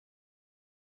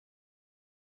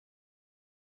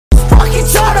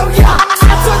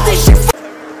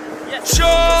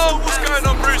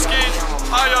Brewskis,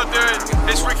 how y'all doing?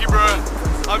 It's Ricky Brewer.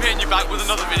 I'm hitting you back with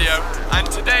another video, and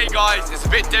today guys it's a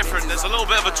bit different. There's a little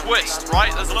bit of a twist,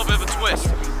 right? There's a little bit of a twist.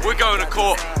 We're going to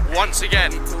court once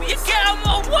again. You get out of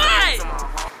my way!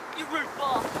 You rude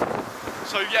bastard.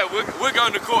 So yeah, we're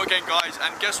going to court again guys,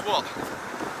 and guess what?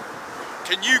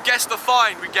 Can you guess the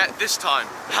fine we get this time?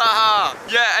 Haha!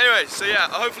 Yeah, anyway, so yeah,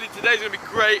 hopefully today's gonna be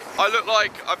great. I look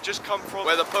like I've just come from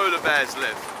where the polar bears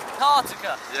live.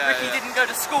 Antarctica. Yeah, Ricky didn't go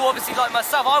to school, obviously, like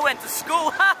myself. I went to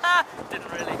school. Didn't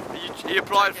really. He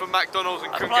applied for McDonald's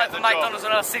and couldn't get the job. I applied for McDonald's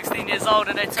when I was 16 years old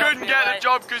and they couldn't get a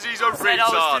job because he's a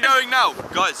retard. Going now,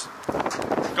 guys,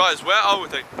 where are we?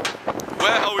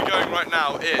 Where are we going right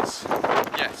now is,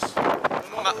 yes,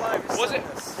 was it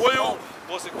Royal,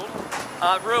 what's it called?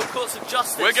 Royal Courts of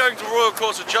Justice. We're going to Royal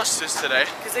Courts of Justice today.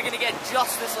 Because they're going to get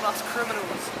justice on us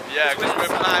criminals. Yeah, because we're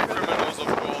mad criminals, of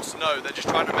course. No, they're just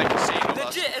trying to make a scene of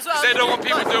us. As well. Because they don't want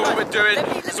people doing what we're doing.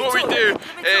 Because what we do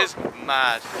is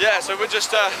mad. Yeah, so we're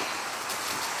just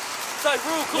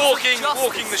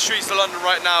walking the streets of London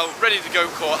right now, ready to go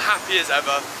court, happy as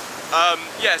ever.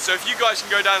 Yeah, so if you guys can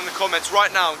go down in the comments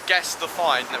right now and guess the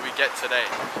fine that we get today.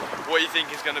 What do you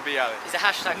think is going to be, Alex? Is it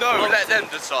hashtag? No, let them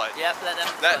decide. Yep, let them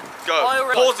decide. Let go.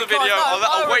 Pause the video.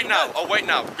 I'll wait now. I'll wait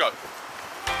now. Go.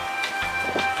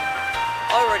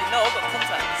 I already know. I've got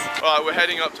contacts. Alright, we're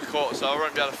heading up to court, so I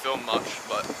won't be able to film much,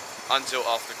 but until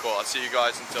after court. I'll see you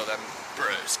guys until then.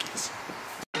 Brewskis.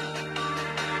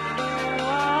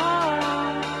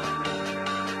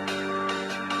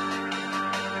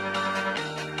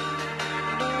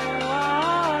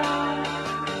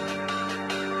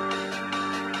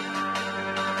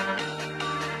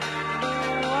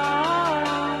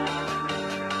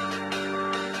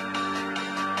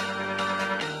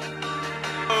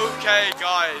 Okay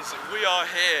guys, we are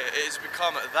here. It has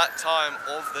become that time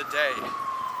of the day,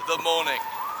 the morning.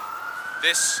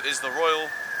 This is the Royal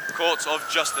Courts of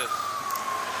Justice.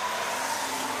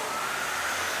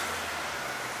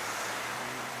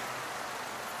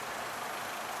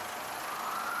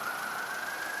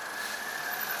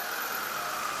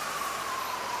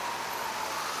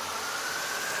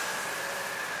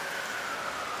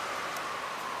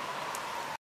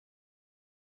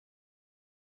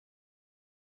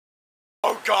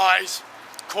 Oh guys,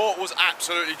 court was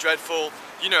absolutely dreadful.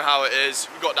 You know how it is.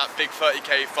 We got that big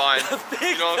 30k fine.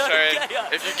 You know what I'm saying?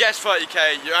 If you guess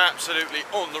 30k, you're absolutely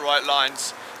on the right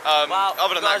lines. Wow.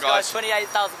 Other than that, guys,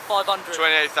 28,500.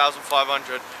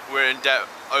 28,500. We're in debt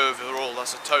overall.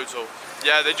 That's a total.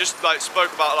 Yeah, they just like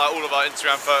spoke about like all of our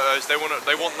Instagram photos. They want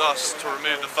us to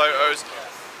remove the photos.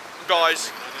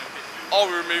 Guys, are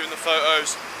we removing the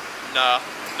photos? Nah.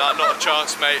 Nah, not a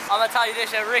chance, mate. I'm gonna tell you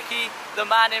this, Ricky, the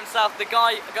man himself, the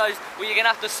guy goes, well, you're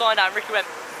gonna have to sign out. And Ricky went,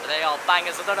 well, they are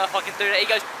bangers, I don't know if I can do that. He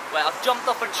goes, well, I've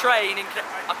jumped off a train and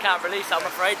I can't release that, I'm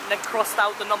afraid, and then crossed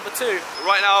out the number 2.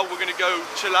 Right now, we're gonna go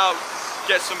chill out,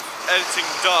 get some editing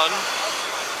done,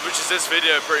 which is this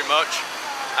video pretty much.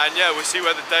 And yeah, we'll see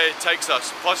where the day takes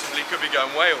us. Possibly could be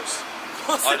going Wales.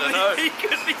 Possibly, I don't know. He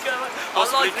could be going.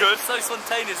 Possibly could. So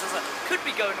spontaneous. I was like, could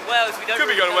be going to Wales. We don't. Could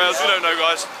be going to Wales. We don't know,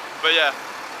 guys. But yeah,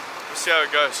 we'll see how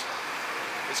it goes.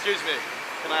 Excuse me.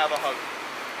 Can I have a hug?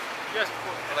 Yes, of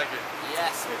course. Thank you.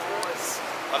 Yes, of course.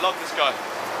 I love this guy.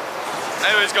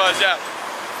 Anyways, guys, yeah.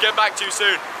 Get back to you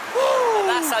soon. Woo!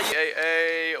 That's how you.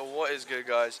 Hey, what is good,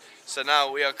 guys? So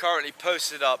now we are currently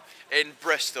posted up in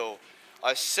Bristol.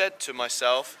 I said to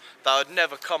myself that I'd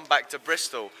never come back to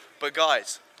Bristol, but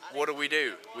guys, what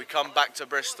do? We come back to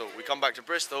Bristol. We come back to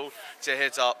Bristol to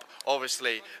hit up,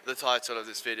 obviously, the title of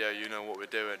this video. You know what we're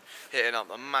doing. Hitting up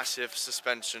the massive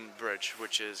suspension bridge,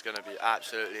 which is going to be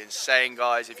absolutely insane,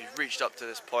 guys. If you've reached up to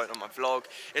this point on my vlog,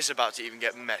 it's about to even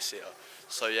get messier.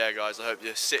 So yeah, guys, I hope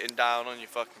you're sitting down on your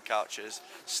fucking couches,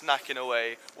 snacking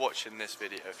away, watching this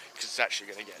video, because it's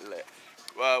actually going to get lit.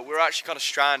 We're actually kind of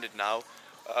stranded now.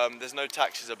 There's no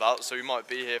taxis about, so we might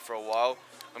be here for a while.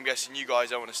 I'm guessing you guys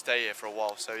don't want to stay here for a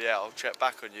while, so yeah, I'll check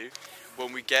back on you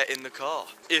when we get in the car.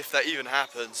 If that even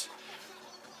happens,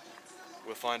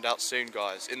 we'll find out soon,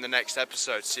 guys, in the next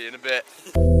episode. See you in a bit.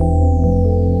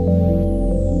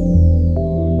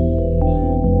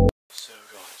 So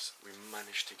guys, we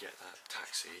managed to get that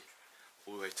taxi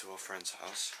all the way to our friend's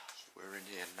house. We're in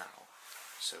here now.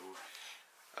 So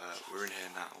we're in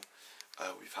here now.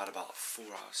 We've had about a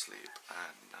 4-hour sleep,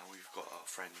 and now we've got our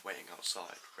friend waiting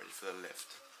outside, ready for the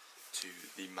lift to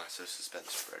the massive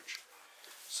suspension bridge.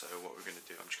 So what we're going to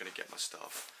do, I'm just going to get my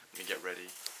stuff, I'm going to get ready,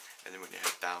 and then we're going to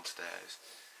head downstairs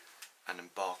and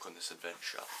embark on this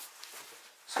adventure.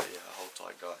 So yeah, hold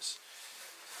tight, guys.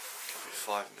 It'll be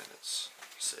 5 minutes.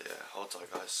 So yeah, hold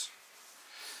tight, guys.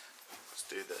 Let's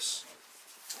do this.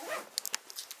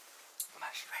 I'm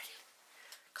actually ready.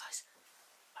 Guys,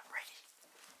 I'm ready.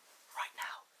 Right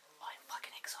now, I'm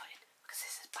fucking excited because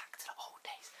this is back to the old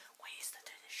days. We used to do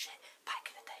this shit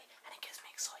back in the day and it gets me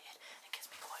excited. It gets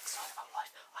me quite excited about life.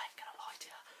 I ain't gonna lie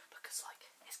to you because like,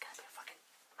 it's gonna be a fucking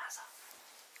mazza.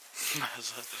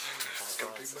 Mazza. It's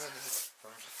gonna be mazza.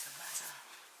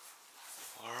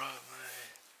 Alright, mate.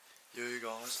 You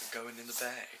guys are going in the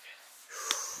bag.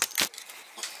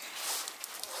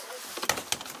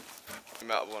 We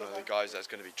met one of the guys that's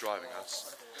going to be driving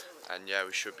us, and yeah,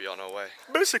 we should be on our way.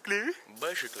 Basically.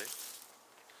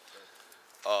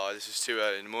 Oh, this is too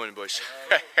early in the morning, boys.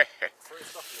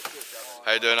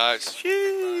 How you doing, Alex?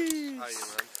 Cheese. How you,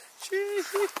 man? Cheese.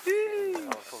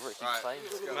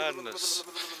 Madness.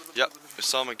 Yep, it's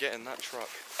Simon getting that truck.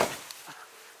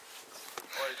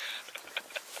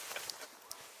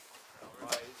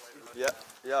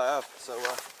 Yeah, I have. So,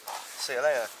 see you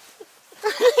later.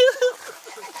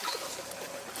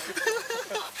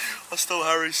 I stole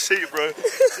Harry's seat, bro. In a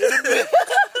bit,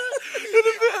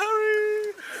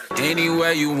 Harry.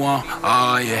 Anywhere you want,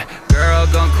 oh yeah. Girl,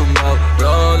 gon' come up,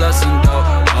 roll us some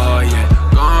dough, oh yeah.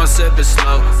 Gon' sip it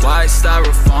slow, white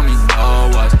styrofoam, you know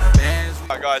what.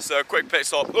 Alright, guys, so quick pit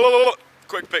stop. To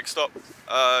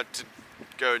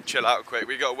go and chill out quick.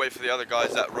 We gotta wait for the other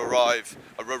guys that arrive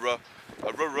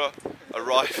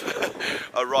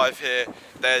here.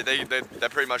 They're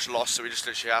pretty much lost, so we just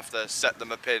literally have to set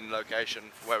them a pin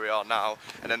location where we are now,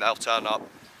 and then they'll turn up,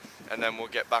 and then we'll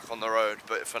get back on the road.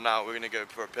 But for now, we're gonna go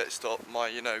for a pit stop.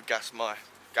 Gas my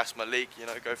leak.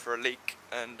 Go for a leak,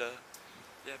 and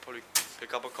yeah, probably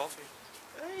pick up a coffee.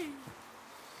 Hey.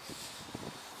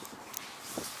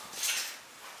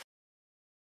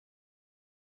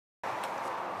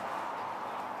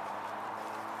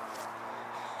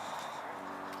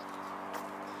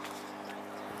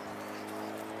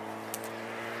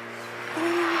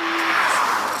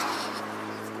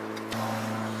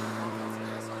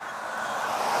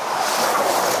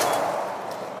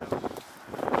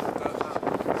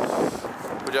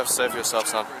 What do you have to say for yourself,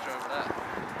 son? I've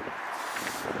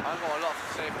got a lot to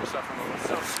say for myself. I'm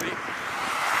still asleep.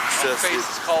 My face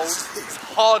is cold. It's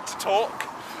hard to talk.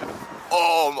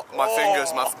 Oh, my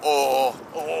fingers,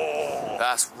 oh.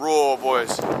 That's raw,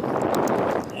 boys.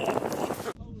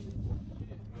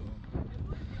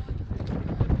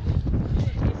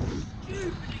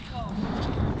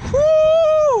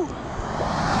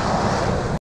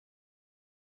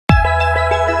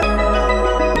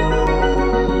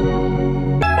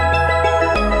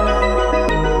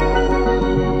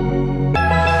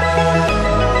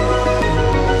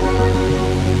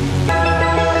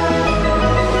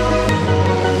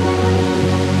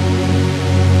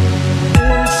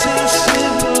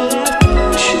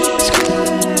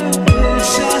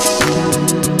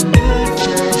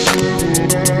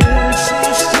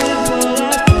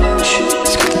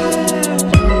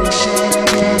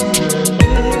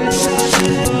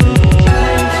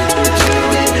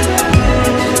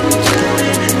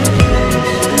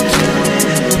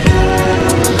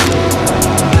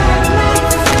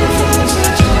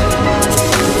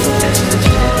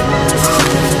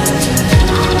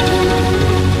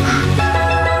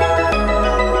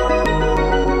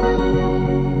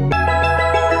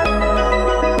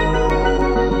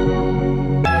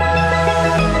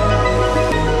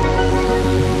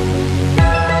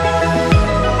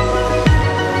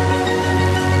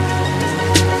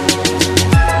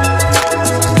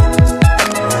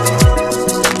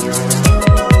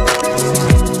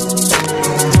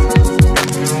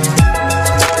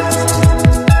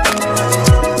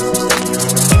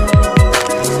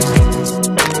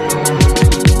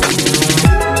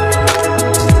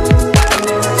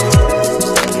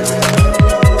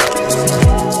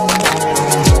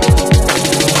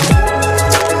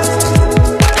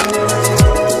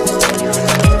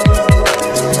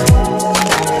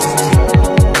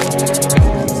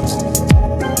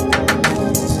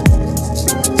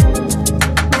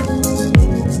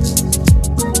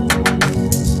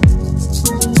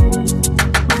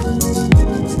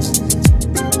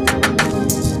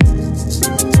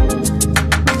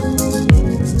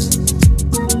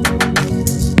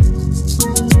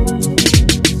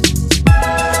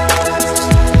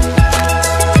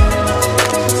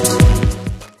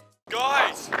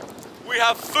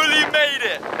 have fully made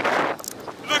it.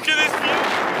 Look at this view.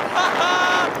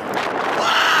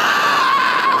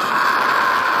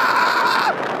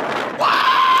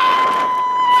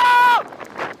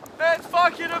 It's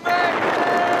fucking amazing.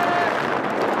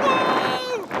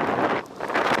 Woo!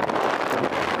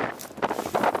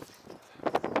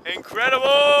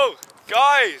 Incredible.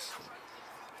 Guys,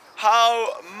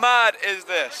 how mad is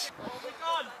this?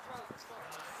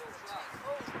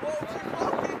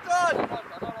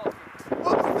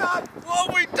 What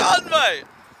have we done, mate?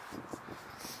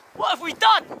 What have we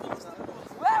done?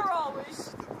 Where are we?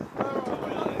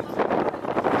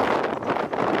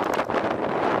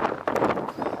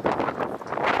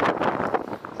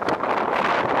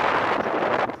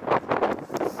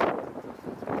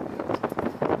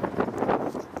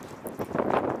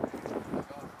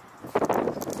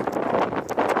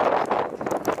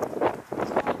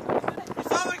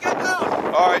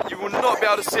 Alright, you will not be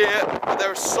able to see it, but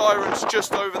there are sirens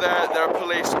just over there. There are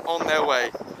police on their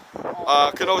way.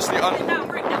 Can obviously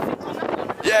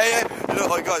yeah. Look,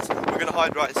 like guys, we're gonna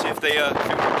hide right and see if they the other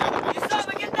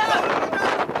one. Get down!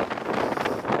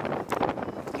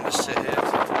 I'm gonna sit here.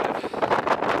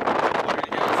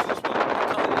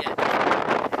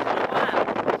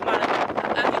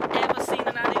 Have you ever seen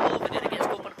an animal over there that gets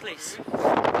caught by the police?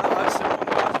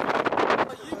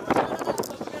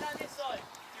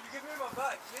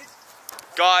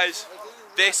 Guys,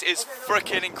 this is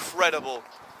freaking incredible.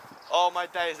 Oh my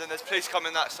days, and there's police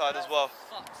coming that side as well.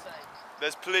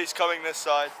 There's police coming this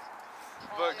side.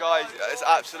 But guys, it's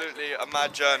absolutely a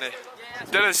mad journey.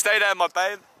 Dylan, stay there, my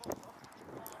babe.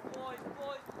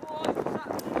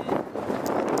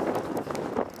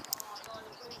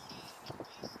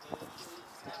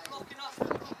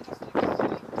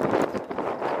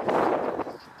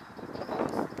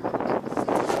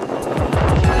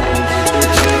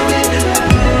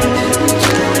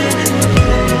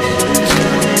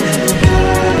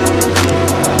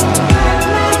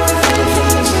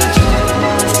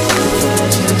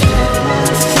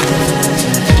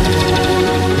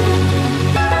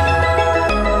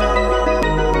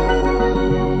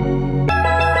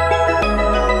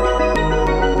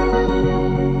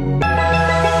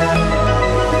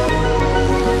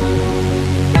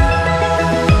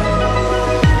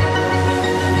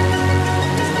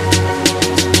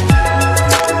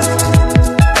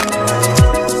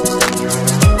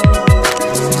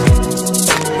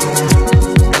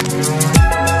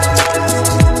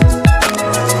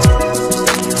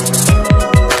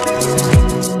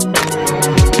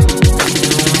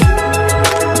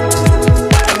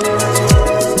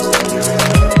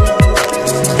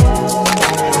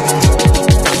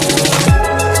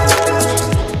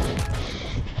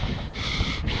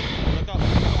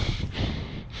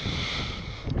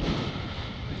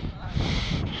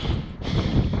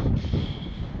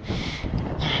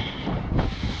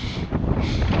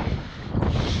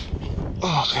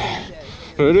 Okay.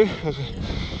 Ready? Okay.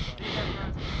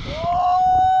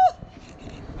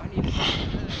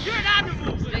 You're an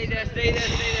animal! Stay there, stay there,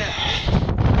 stay there.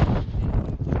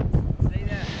 Stay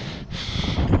there.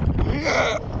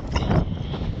 Yeah.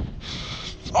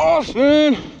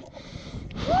 Austin!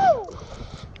 Woo!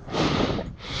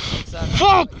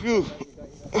 Fuck you!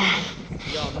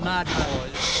 You're mad,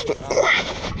 boys.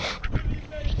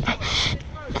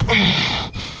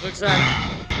 Looks like.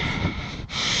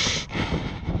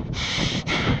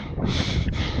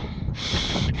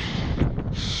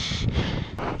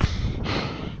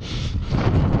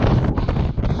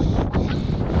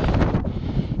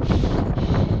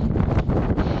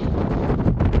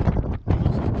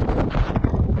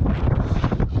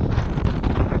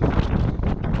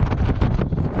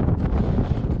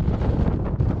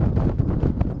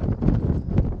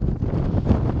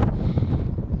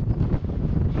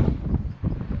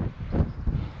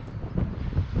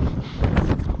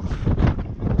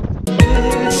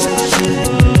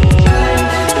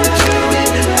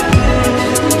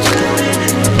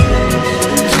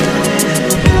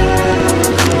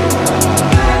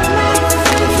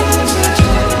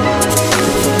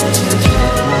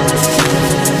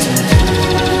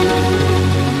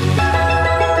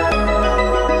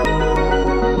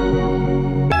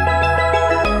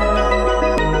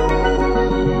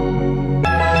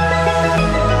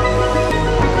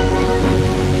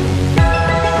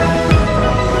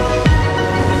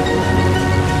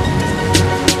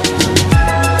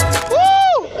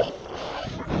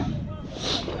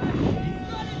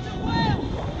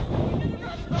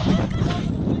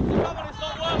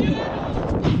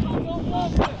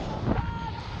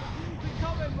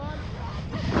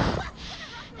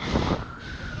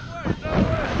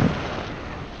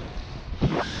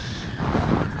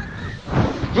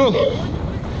 Go!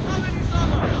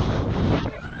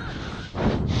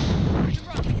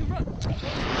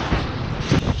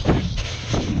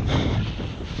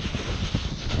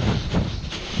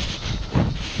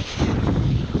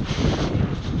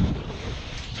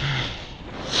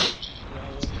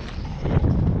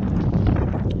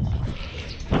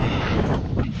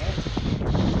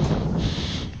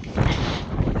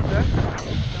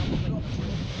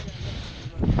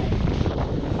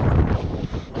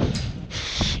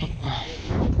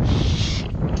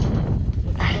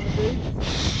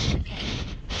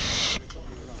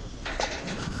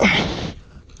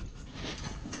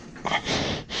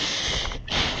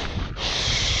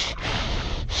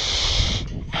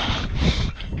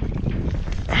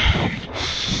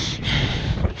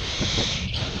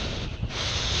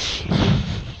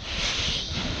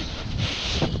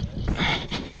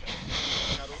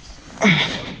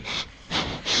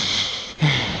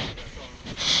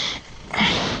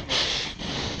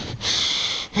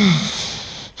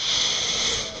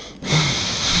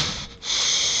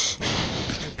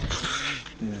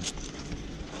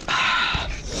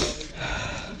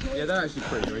 they're actually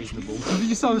pretty reasonable.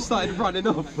 You saw him started running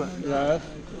off. Yeah.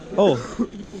 Oh,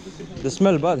 the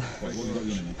smell bad.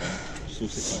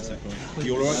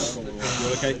 You alright? You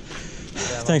okay?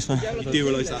 Thanks, man. You do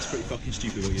realise that's pretty fucking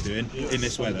stupid what you're doing in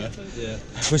this weather? Yeah.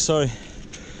 We're sorry.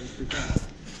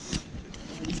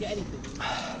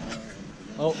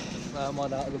 Oh, I'm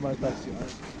on out of the most best.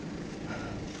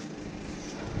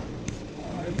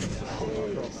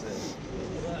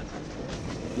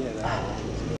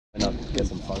 Get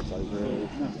some photos, really.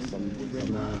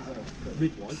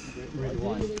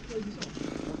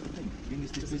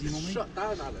 Shut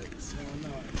down, Alex.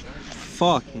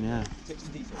 Fucking hell.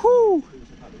 Whoo!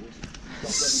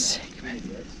 Sick, man.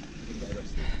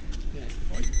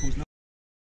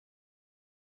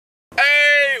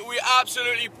 Hey, we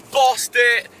absolutely bossed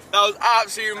it. That was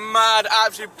absolutely mad,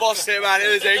 absolutely bossed it, man. It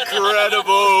was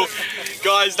incredible.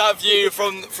 Guys, that view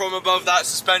from above that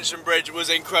suspension bridge was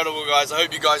incredible, guys. I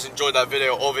hope you guys enjoyed that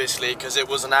video, obviously, because it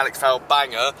was an Alex Farrell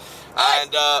banger.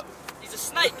 And he's a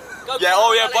snake. Go yeah,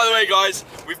 oh yeah, by the way, guys,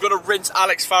 we've got to rinse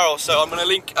Alex Farrell, so I'm going to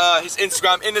link his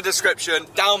Instagram in the description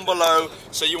down below.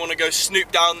 So you want to go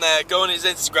snoop down there, go on his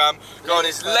Instagram, go on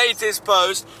his latest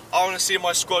post. I want to see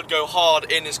my squad go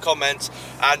hard in his comments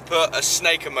and put a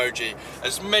snake emoji.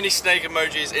 As many snake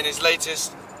emojis in his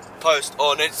latest post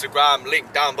on Instagram,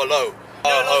 link down below.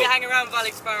 No longer hang around with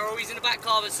Alex Farrell. He's in the back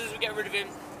car, but as soon as we get rid of him,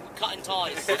 we're cutting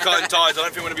ties. We're cutting ties. I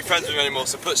don't think we're going to be friends with him anymore.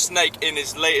 So put snake in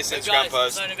his latest Instagram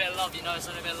post. It's only a bit of love, you know. It's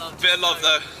only a bit of love. Bit of love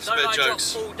though. It's a bit of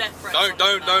jokes. Full death threats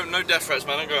No death threats,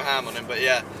 man. Don't go ham on him. But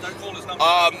yeah. Don't call his number.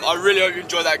 I really hope you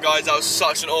enjoyed that, guys. That was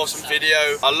such an awesome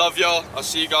video. I love y'all. I'll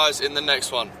see you guys in the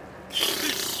next one.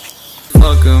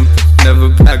 Fuck 'em,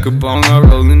 never pack a bong, I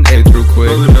rollin' eight real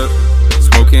quick.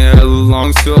 Smoking hella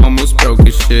long, still almost broke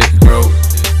as shit, bro.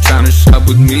 Tryna shop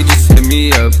with me, just hit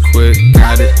me up quick.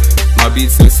 Got it. My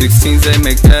beats in 16s, they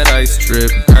make that ice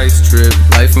trip.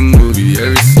 Life a movie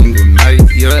every single night,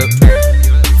 yup.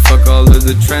 Fuck all of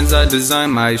the trends, I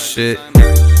design my shit.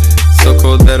 So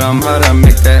cold that I'm hot, I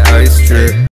make that ice drip.